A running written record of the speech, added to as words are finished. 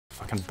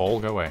fucking ball,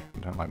 go away. I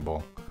don't like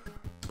ball.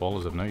 Ball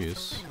is of no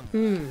use.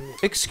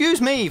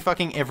 Excuse me,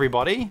 fucking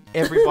everybody.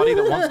 Everybody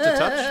that wants to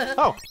touch.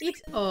 Oh.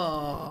 It's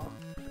oh.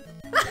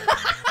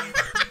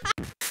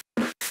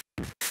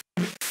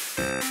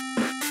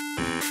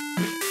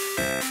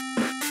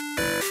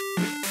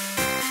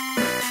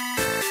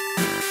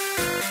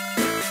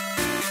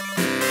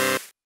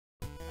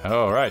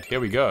 Alright, here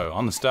we go,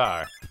 on the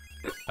star.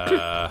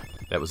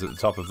 That was at the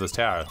top of this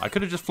tower. I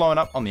could have just flown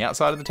up on the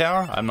outside of the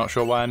tower. I'm not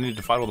sure why I needed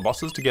to fight all the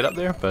bosses to get up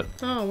there, but...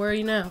 Oh, where are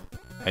you now?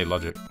 Hey,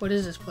 Logic. What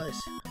is this place?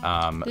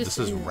 This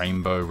is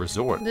Rainbow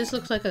Resort. This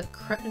looks like it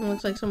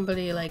looks like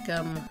somebody like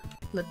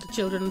let the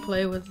children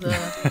play with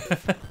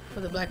the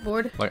with the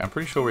blackboard. Like, I'm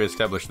pretty sure we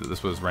established that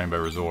this was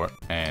Rainbow Resort,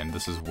 and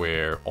this is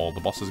where all the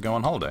bosses go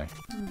on holiday.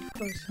 Of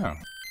course. Oh,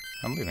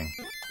 I'm leaving.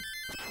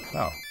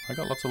 Oh, I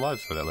got lots of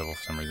lives for that level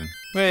for some reason.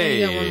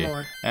 Hey! And you got one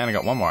more. And I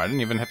got one more. I didn't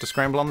even have to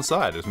scramble on the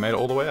side. I just made it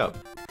all the way up.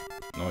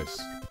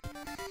 Nice.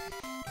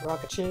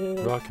 Rocket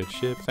ship. Rocket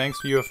ship. Thanks,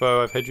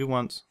 UFO. I've had you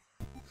once.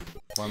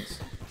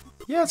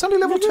 Yeah, it's only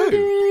level 2.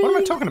 What am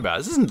I talking about?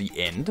 This isn't the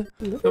end.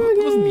 It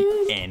wasn't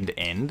the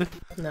end.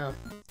 No.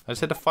 I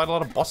just had to fight a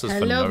lot of bosses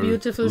for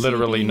beautiful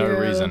literally no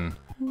superhero.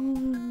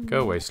 reason.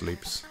 Go away,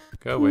 sleeps.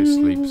 Go away,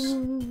 sleeps.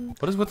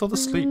 What is with all the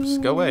sleeps?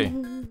 Go away.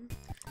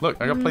 Look,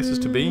 I got places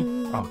to be.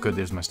 Oh, good,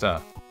 there's my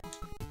star.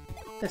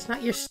 That's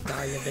not your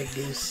star, you big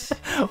goose.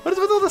 What is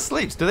with all the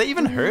sleeps? Do they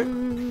even hurt?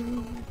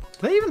 Do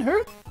they even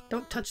hurt?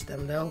 Don't touch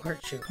them, they'll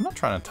hurt you. I'm not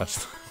trying to touch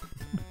them.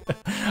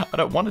 I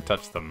don't want to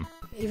touch them.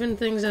 Even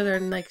things that are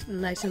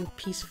nice and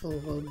peaceful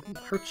will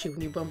hurt you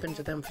when you bump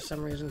into them for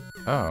some reason.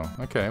 Oh,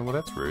 okay, well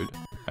that's rude.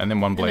 And then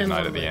one blade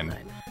knight at the end,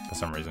 Knight. for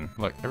some reason.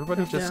 Look,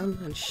 everybody just... Down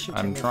and shoot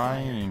I'm them with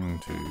trying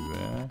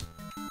to...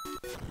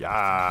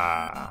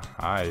 Yeah,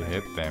 I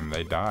hit them,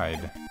 they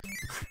died.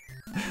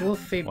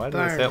 Wolfie Why did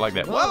I say it burn. like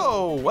that?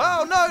 Whoa!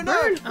 Whoa! No!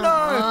 No! No!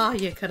 Ah,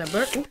 you could have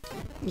burnt.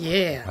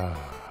 Yeah.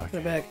 Oh, Put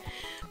it back.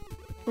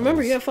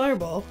 Remember, you have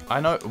Fireball. I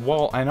know.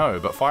 Well, I know,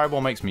 but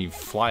Fireball makes me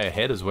fly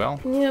ahead as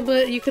well. Yeah,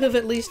 but you could have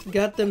at least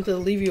got them to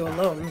leave you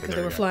alone because there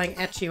they we were go. flying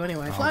at you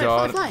anyway. Oh, Fly,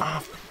 God. fly, fly. Ah,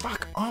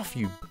 fuck off,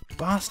 you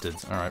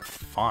bastards! All right,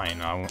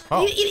 fine. I will.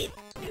 Oh, Eat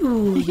it.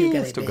 Ooh, you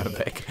got it. still got it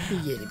back.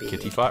 Yeah, baby.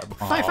 Kitty Fireball.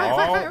 Fire, fire,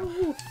 fire, fire.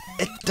 Ooh.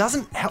 It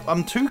doesn't help.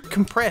 I'm too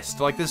compressed.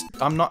 Like this.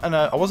 I'm not in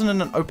a. I wasn't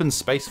in an open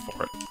space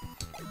for it.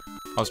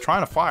 I was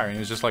trying to fire, and he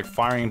was just like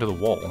firing into the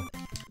wall.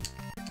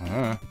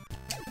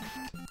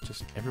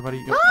 Just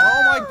everybody. Ah!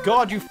 Oh my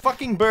God! You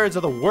fucking birds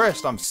are the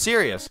worst. I'm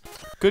serious.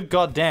 Good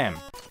goddamn.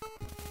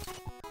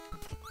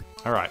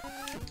 All right.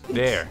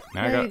 There.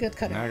 Now Now you got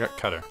Cutter. Now I got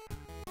Cutter.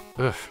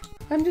 Ugh.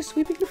 I'm just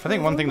sweeping the floor. I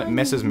think one thing that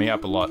messes me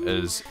up a lot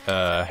is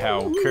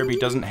how Kirby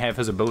doesn't have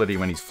his ability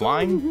when he's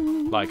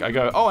flying. Like, I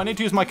go, oh, I need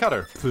to use my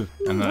cutter. And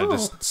then I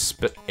just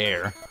spit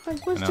air. I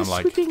was And just I'm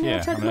like, sweeping yeah,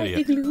 outside I'm an my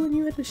idiot. igloo and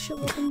you had to show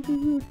up and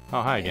do.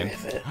 Oh, hi again.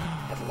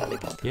 Have a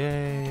lollipop.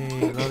 Yay,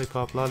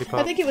 lollipop, lollipop.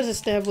 I think it was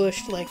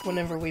established like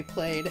whenever we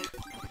played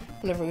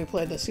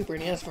the Super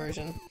NES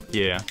version.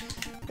 Yeah.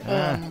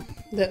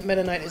 That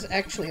Meta Knight is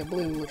actually a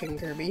blue-looking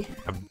Kirby.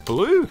 A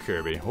blue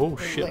Kirby. Oh,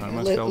 shit, Like, I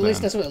almost at fell least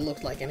down. that's what it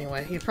looked like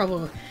anyway. It's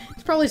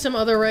probably some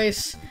other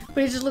race,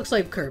 but he just looks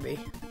like Kirby.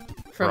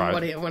 From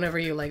Right. whenever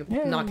you like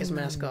knock his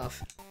mask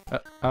off.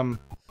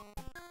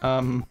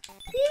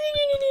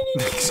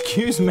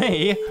 Excuse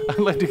me. I'd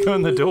like to go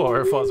in the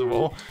door if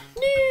possible.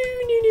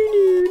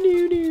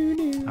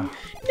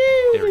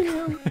 There we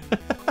go.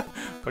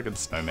 Fucking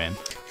snowman.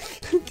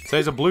 So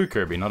he's a blue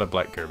Kirby, not a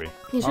black Kirby.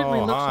 He certainly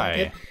oh, looks hi. like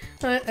it.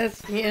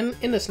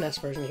 In the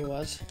SNES version, he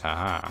was.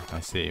 Aha, I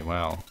see.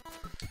 Well,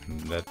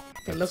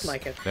 It looked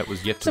like it. That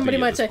was yet to Somebody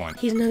be might at this say, point.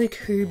 he's not a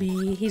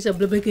Kirby, he's a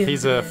Blubbigan.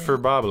 He's a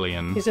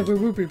Furbarbalian. He's a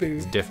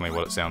Buruburu. Definitely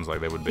what it sounds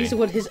like they would be. He's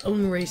what his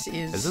own race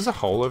is. Is this a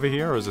hole over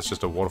here, or is this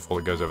just a waterfall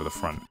that goes over the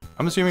front?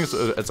 I'm assuming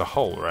it's a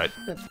hole, right?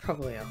 That's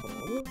probably a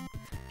hole.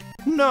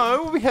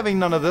 No, we'll be having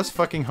none of this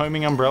fucking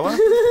homing umbrella.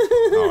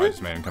 Oh, I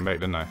just made him come back,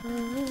 didn't I?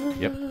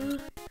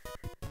 Yep.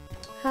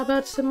 How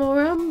about some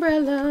more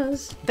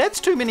umbrellas?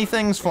 That's too many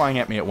things flying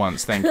at me at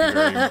once. Thank you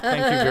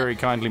very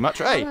kindly much.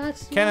 Hey,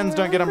 cannons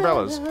don't get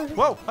umbrellas.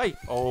 Whoa, hey.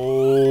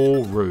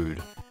 Oh,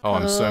 rude. Oh,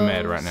 I'm so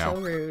mad right now. So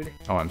rude.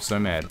 Oh, I'm so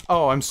mad.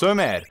 Oh, I'm so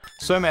mad.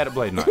 So mad at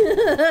Blade Knight.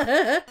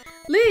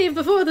 Leave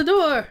before the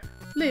door.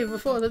 Leave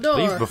before the door.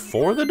 Leave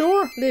before the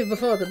door? Leave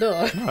before the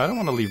door. No, I don't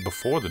want to leave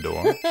before the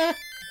door.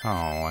 Oh,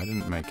 I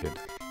didn't make it.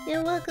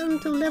 You're welcome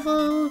to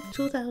level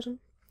 2000.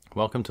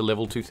 Welcome to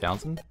level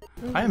 2000.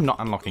 I am not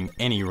unlocking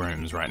any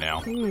rooms right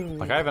now.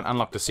 Like, I haven't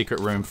unlocked a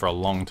secret room for a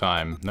long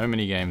time. No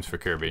mini games for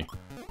Kirby.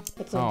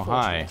 That's Oh,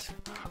 hi.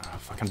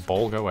 unfortunate. Fucking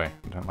ball, go away.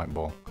 I don't like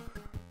ball.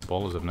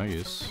 Ball is of no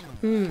use.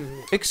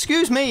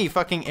 Excuse me,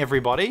 fucking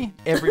everybody.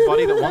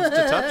 Everybody that wants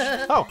to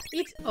touch. Oh.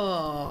 It's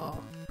oh.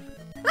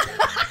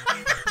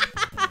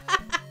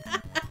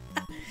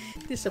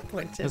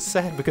 Disappointed. It's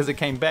sad because it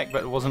came back,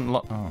 but it wasn't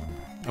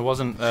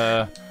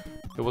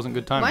it wasn't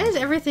good timing. Why is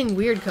everything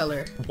weird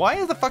color? Why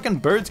do the fucking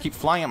birds keep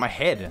flying at my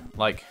head?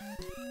 Like,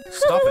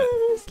 stop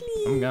it.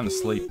 I'm going to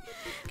sleep.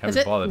 Can't That's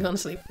be it. I'm bothered. going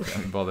to sleep.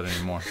 Can't be bothered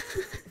anymore.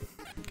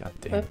 God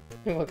damn.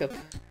 I woke up.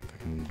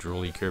 Fucking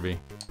drooly Kirby.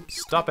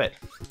 Stop it!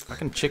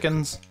 Fucking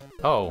chickens.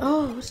 Oh.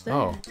 Oh, what's that?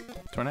 Oh.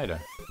 Tornado.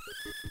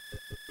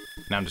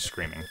 Now I'm just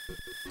screaming.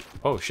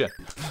 Oh shit.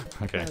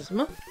 Okay.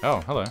 Plasma. Oh,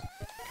 hello.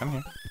 Come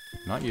here.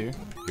 Not you.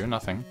 You're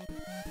nothing.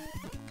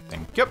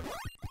 Thank you.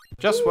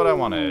 Just what I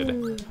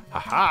wanted.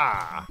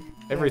 Haha!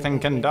 Everything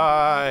can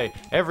die!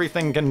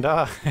 Everything can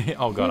die!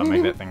 Oh god, I'll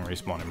make that thing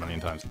respawn a million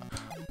times.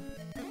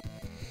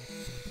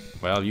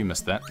 Well, you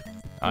missed that.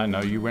 I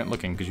know you weren't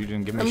looking because you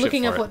didn't give me I'm shit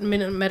looking for up it. what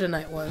Meta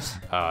Knight was.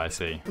 Oh, I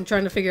see. I'm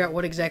trying to figure out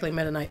what exactly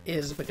Meta Knight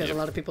is because Yep. a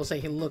lot of people say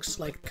he looks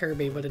like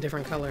Kirby but a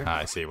different color. Ah,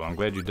 I see. Well, I'm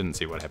glad you didn't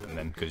see what happened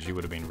then because you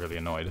would have been really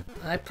annoyed.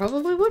 I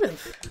probably would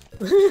have.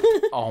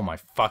 Oh my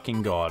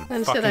fucking god.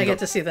 Instead, Fucking I get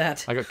to see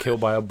that. I got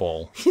killed by a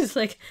ball. He's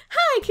like,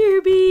 "Hi,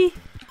 Kirby.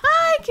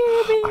 Hi,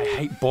 Kirby." I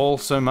hate Ball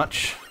so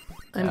much.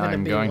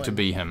 I'm going to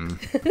be him.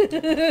 I'm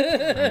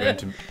going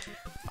to...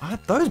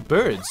 those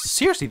birds.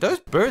 Seriously, those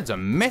birds are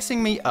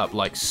messing me up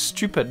like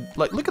stupid.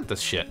 Like, look at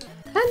this shit.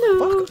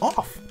 Hello. Fuck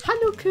off.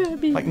 Hello,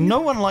 Kirby. Like, no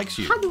one likes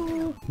you.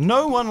 Hello.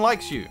 No one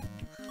likes you.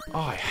 Oh,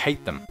 I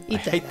hate them. I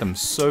Eat that hate guy. them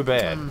so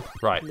bad.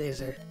 Right.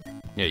 Laser.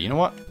 Yeah, you know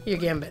what? You're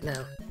Gambit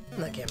now.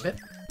 Not Gambit.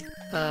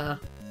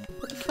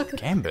 What the fuck?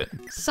 Gambit.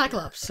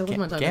 Cyclops. So what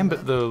am I talking Gambit,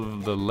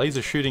 about? the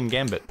laser shooting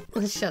Gambit.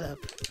 Shut up.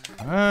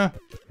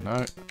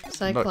 No.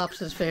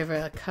 Cyclops'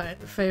 favorite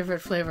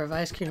flavor of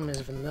ice cream is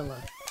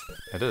vanilla.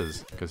 It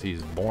is, because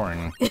he's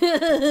boring.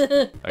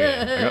 Okay,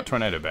 I got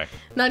Tornado back.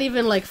 Not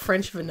even like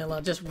French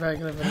vanilla, just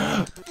regular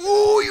vanilla.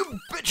 Oh, you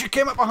bitch, you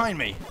came up behind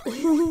me!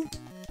 I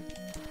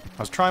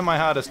was trying my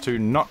hardest to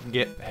not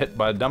get hit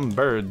by dumb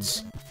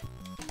birds.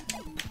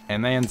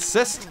 And they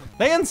insist!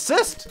 They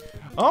insist!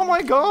 Oh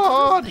my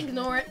god!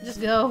 Ignore it,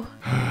 just go.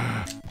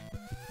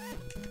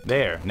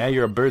 There, now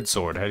you're a bird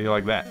sword. How do you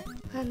like that?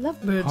 I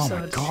love bird Oh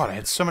swords. my god, I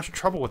had so much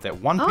trouble with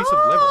that one piece of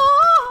level.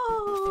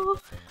 Oh!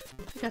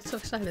 I got so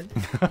excited.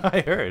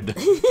 I heard.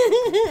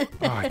 Oh,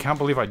 I can't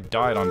believe I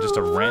died on just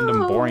a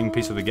random boring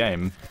piece of the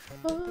game.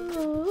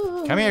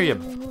 Oh. Come here, you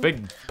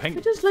big pink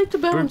We just like to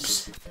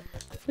bounce. boops.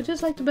 We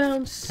just like to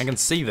bounce. I can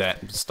see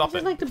that. Stop I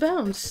it. like to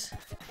bounce.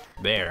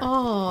 There.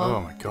 Oh.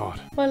 Oh my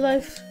god. My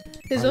life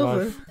is My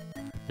over. life.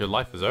 Your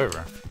life is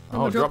over.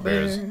 I'm Oh, a drop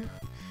bears. bear.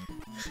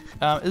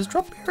 Is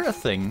drop bear a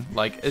thing?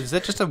 Like, is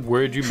that just a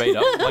word you made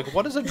up? Like,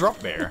 what is a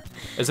drop bear?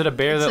 Is it a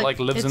bear that like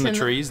lives in the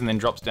trees and then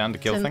drops down to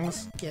kill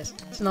things? Yes,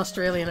 it's an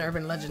Australian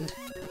urban legend.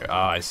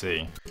 Ah, I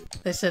see.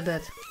 They said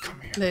that.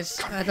 Come here.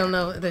 I don't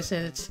know. They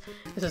said it's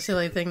a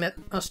silly thing that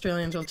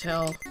Australians will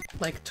tell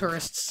like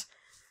tourists.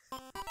 Oh.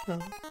 You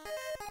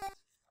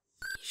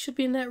should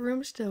be in that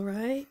room still,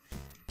 right?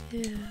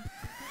 Yeah.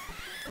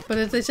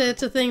 But they say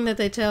it's a thing that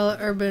they tell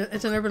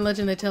it's an urban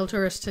legend they tell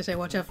tourists. They say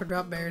watch out for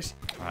drop bears.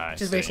 I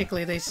Which is see.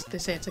 basically they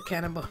say it's a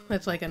cannibal.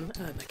 It's like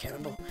not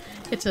cannibal.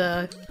 It's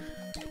a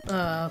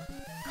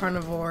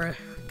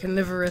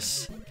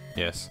carnivorous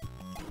Yes.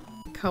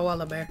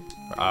 koala bear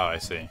Oh, I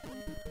see.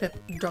 that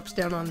drops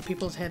down on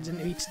people's heads and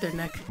eats their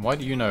neck. Why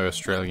do you know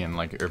Australian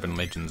like urban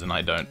legends and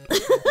I don't?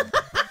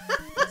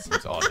 That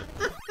seems odd.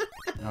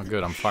 Oh,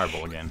 good. I'm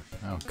fireball again.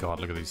 Oh god,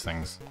 look at these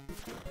things.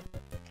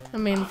 I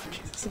mean,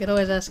 we could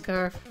always ask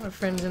our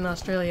friends in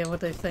Australia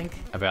what they think.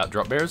 About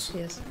drop bears?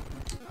 Yes.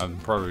 I'm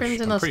Friends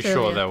in pretty sure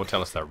Australia. they will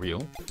tell us they're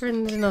real.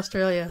 Friends in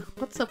Australia,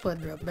 what's up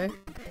with drop bear?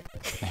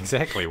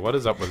 Exactly. What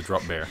is up with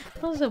drop bear?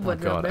 What's up Oh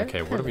with drop god. bear?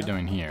 Okay, what are we Hello.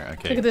 doing here? Look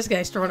Okay. at this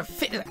guy throwing a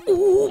fit. He's like,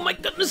 oh my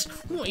goodness,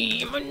 why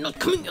am I not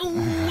coming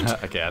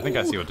out? Okay, I think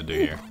I see what to do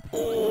here.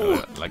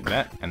 Like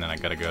that, and then I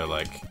gotta go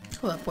like...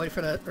 Hold up, wait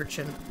for that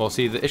urchin. Well,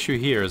 see, the issue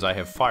here is I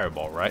have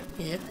fireball, right?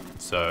 Yeah,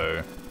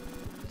 So...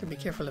 to be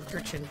careful of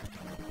urchin.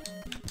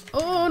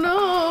 Oh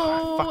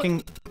no!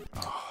 Fucking... Oh,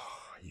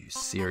 are you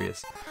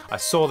serious? I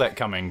saw that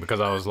coming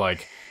because I was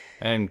like,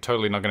 I'm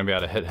totally not gonna be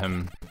able to hit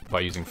him by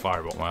using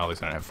fireball. Well, at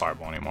least I don't have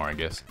fireball anymore, I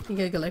guess. You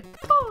gotta go like,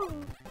 paw!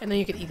 And then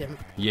you can eat him.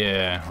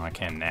 Yeah, I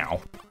can now.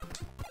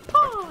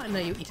 Paw! And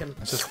then you eat him.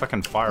 It's just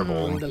fucking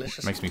fireball.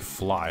 Delicious. Makes me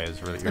fly. It's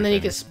really irritating. And then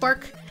you can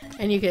spark,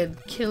 and you can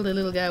kill the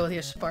little guy with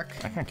your spark.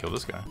 I can't kill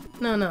this guy.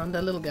 No,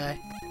 the little guy.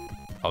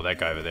 Oh, that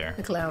guy over there.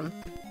 The clown.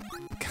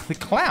 The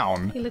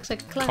clown? He looks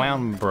like a clown.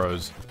 Clown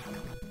bros.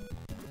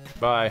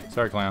 Bye.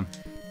 Sorry, clown.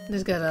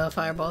 This got a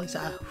fireball. He's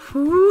like,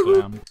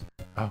 Clown.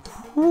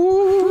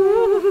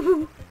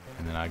 Oh.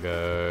 And then I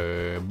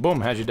go,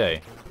 boom, how's your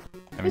day?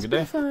 Having a it's good been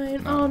day?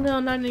 fine. No. Oh no,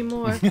 not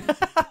anymore.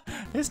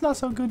 It's not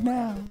so good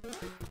now.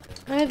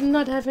 I'm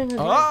not having a good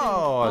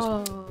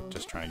Oh, day. Oh.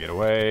 Just trying to get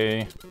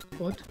away.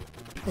 What?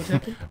 What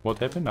happened? What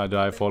happened? Did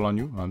I fall on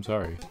you? I'm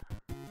sorry.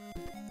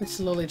 It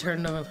slowly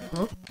turned on.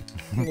 Huh?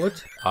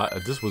 What?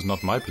 This was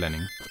not my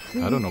planning.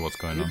 I don't know what's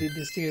going You on. did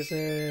this to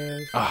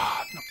yourself.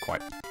 Ah, not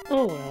quite.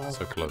 Oh well.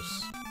 So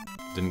close.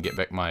 Didn't get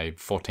back my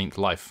 14th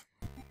life.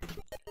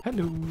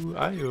 Hello.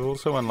 I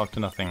also unlocked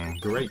nothing.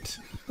 Great.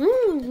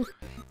 I'm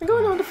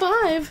going on to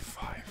 5.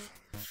 5.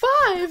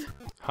 5!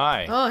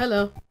 Hi. Oh,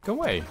 hello. Go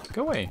away.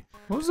 Go away.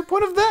 What was the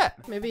point of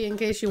that? Maybe in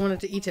case you wanted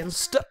to eat him.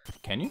 Stop.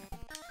 Can you?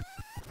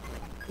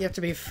 You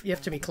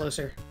have to be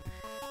closer.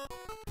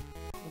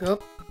 Go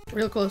up.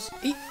 Real close.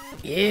 Eat.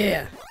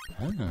 Yeah.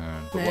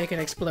 But Now you can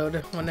explode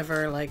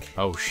whenever, like,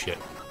 oh shit.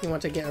 you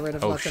want to get rid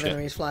of Oh, lots shit. of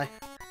enemies fly.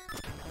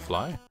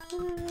 Fly?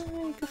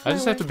 You can I fly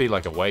just have away. to be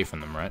like away from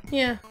them, right?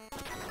 Yeah.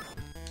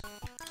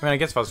 I mean, I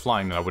guess if I was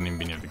flying, then I wouldn't even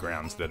be near the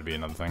ground, so that'd be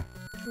another thing.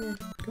 Yeah.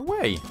 Go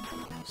away.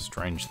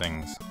 Strange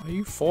things. Are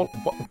you fall?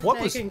 What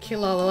Now was? you can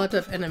kill a lot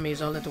of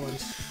enemies all at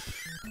once.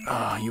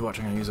 Ah, you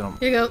watching? I use it on.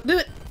 Here you go. Do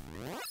it.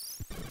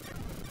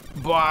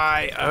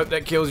 Bye. I hope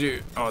that kills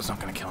you. Oh, it's not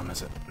gonna kill him,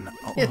 is it? No.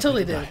 Oh, Yeah, it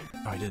totally did. did.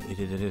 Oh, I did.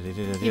 He did.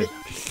 Eat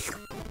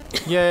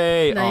it.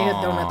 Yay! Now you get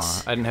Aw,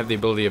 donuts. I didn't have the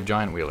ability of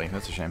giant wheelie.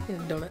 That's a shame. Eat a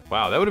donut.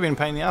 Wow, that would have been a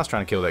pain in the ass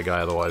trying to kill that guy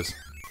otherwise.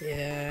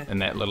 Yeah. In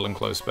that little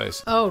enclosed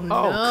space. Oh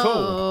no. Oh,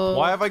 cool.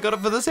 Why have I got it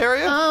for this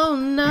area? Oh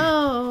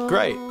no.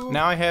 Great.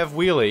 Now I have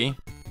wheelie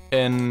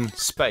in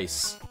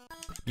space.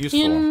 Useful.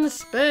 In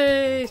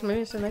space.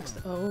 Maybe it's the next.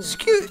 Oh.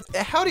 Excuse.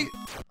 How do you?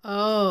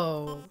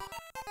 Oh.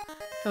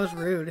 That was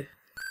rude.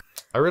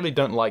 I really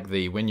don't like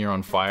the when you're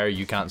on fire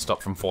you can't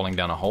stop from falling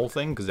down a hole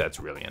thing because that's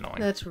really annoying.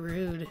 That's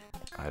rude.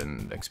 I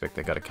didn't expect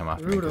that guy to come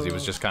after me because he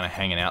was just kind of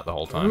hanging out the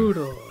whole time.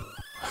 Rudo.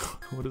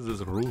 What is this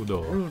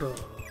rudo? Rudo.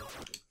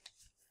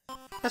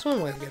 That's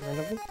one way of getting rid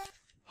of him.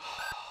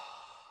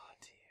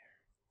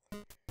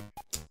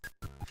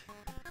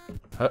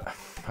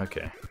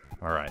 Okay.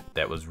 Alright.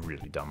 That was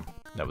really dumb.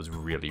 That was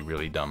really,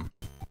 really dumb.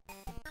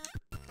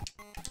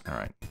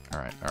 Alright.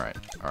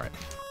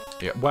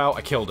 Yeah, well,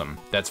 I killed him.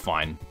 That's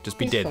fine. Just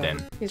be He's dead fine.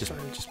 then. He's Just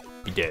fine.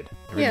 be dead.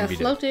 Everything Yeah, be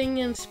dead. floating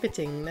and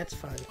spitting. That's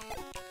fine.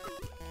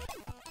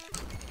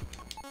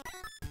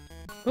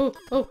 Oh,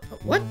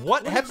 what?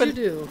 What happened? What did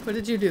you do? What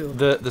did you do?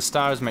 The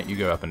stars make you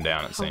go up and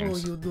down, it Oh,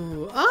 seems. you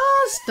do.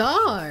 Oh,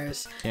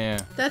 stars! Yeah.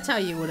 That's how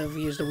you would have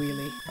used a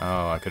wheelie,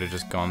 Oh, I could have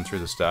just gone through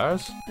the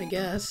stars? I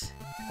guess.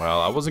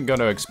 Well, I wasn't going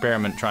to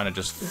experiment trying to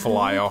just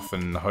fly off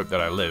and hope that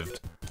I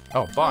lived.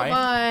 Oh, bye.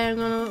 Bye. I'm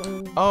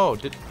gonna. Oh,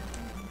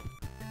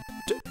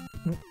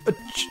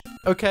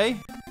 okay.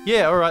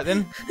 Yeah, alright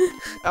then.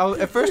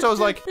 At first I was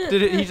like,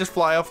 did he just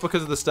fly off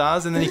because of the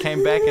stars? And then he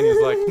came back and he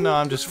was like, no,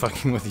 I'm just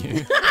fucking with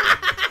you.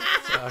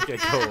 So, okay,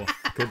 cool.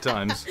 Good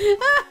times.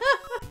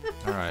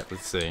 Alright,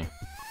 let's see.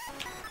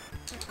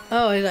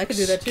 Oh, I could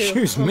do that too.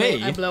 Excuse Only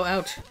me? I blow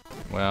out.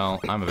 Well,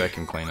 I'm a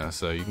vacuum cleaner,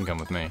 so you can come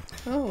with me.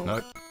 Oh.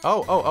 No.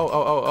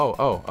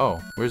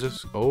 Oh. Where's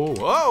this?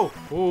 Oh.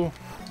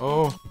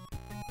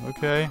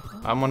 Okay.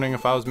 I'm wondering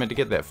if I was meant to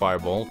get that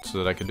fireball so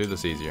that I could do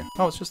this easier.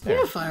 Oh, it's just there.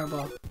 You're a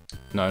fireball.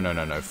 No.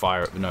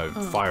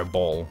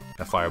 Fireball.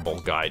 A fireball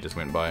guy just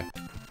went by.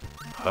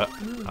 Oh,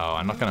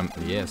 I'm not gonna.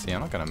 Yeah, see, I'm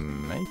not gonna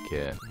make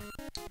it.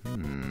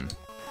 Can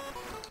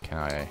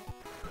I?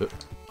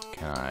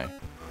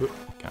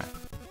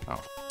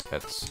 Oh,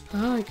 that's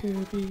Hi,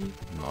 Kirby.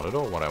 not at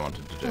all what I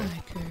wanted to do.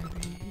 Hi,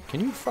 Kirby. Can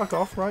you fuck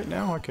off right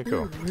now? Okay,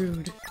 You're cool.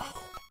 rude.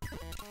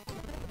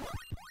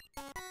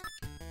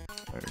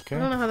 Okay. I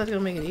don't know how that's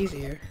gonna make it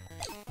easier.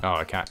 Oh,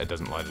 I can't. It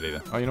doesn't light it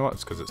either. Oh, you know what?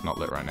 It's because it's not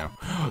lit right now.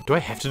 Do I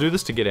have to do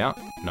this to get out?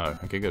 No.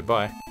 Okay,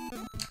 goodbye.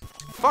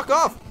 Fuck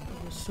off!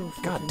 I'm so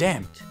God fucking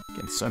damn. lit.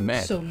 Getting so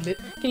mad. So lit.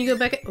 Can you go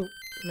back? Oh,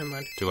 never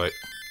mind. Too late.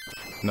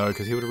 No,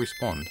 because he would have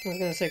respawned. I was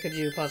gonna say, could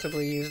you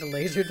possibly use the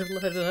laser to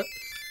light it up?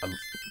 A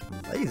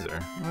laser?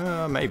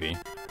 Maybe.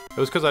 It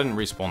was because I didn't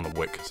respawn the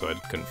wick, so I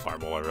couldn't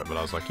fireball over it, but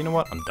I was like, you know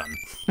what? I'm done.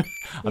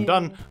 I'm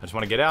done. I just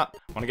want to get out.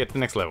 I want to get to the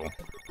next level.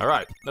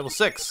 Alright, level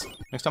 6.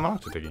 Next time on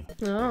Octotiggy.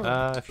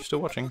 Oh. If you're still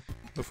watching,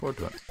 look forward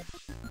to it.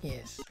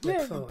 Yes.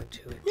 Look forward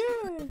to it.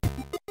 Yeah.